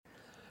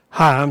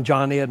Hi, I'm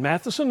John Ed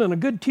Matheson, and a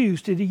good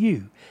Tuesday to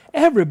you.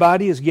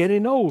 Everybody is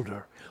getting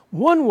older.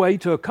 One way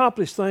to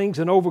accomplish things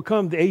and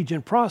overcome the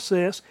aging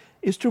process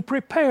is to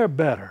prepare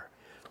better.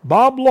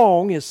 Bob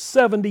Long is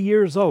 70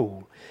 years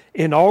old.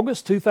 In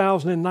August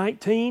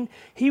 2019,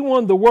 he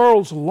won the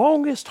world's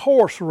longest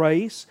horse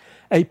race,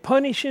 a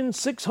punishing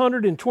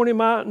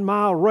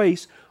 620-mile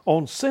race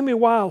on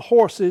semi-wild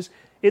horses.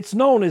 It's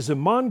known as the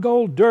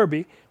Mongol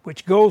Derby,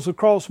 which goes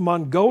across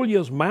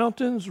Mongolia's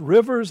mountains,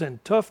 rivers,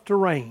 and tough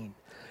terrain.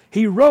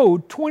 He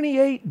rode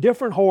 28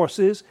 different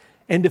horses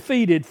and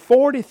defeated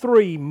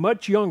 43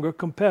 much younger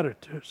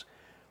competitors.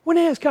 When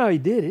asked how he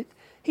did it,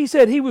 he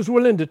said he was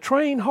willing to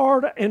train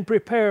harder and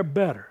prepare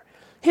better.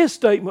 His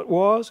statement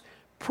was,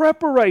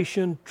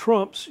 "Preparation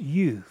trumps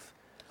youth."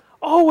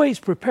 Always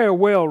prepare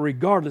well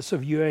regardless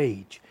of your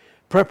age.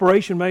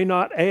 Preparation may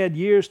not add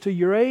years to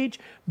your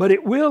age, but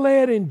it will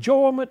add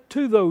enjoyment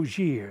to those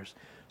years.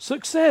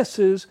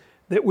 Successes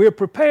that we're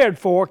prepared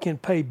for can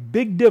pay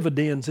big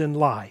dividends in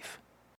life.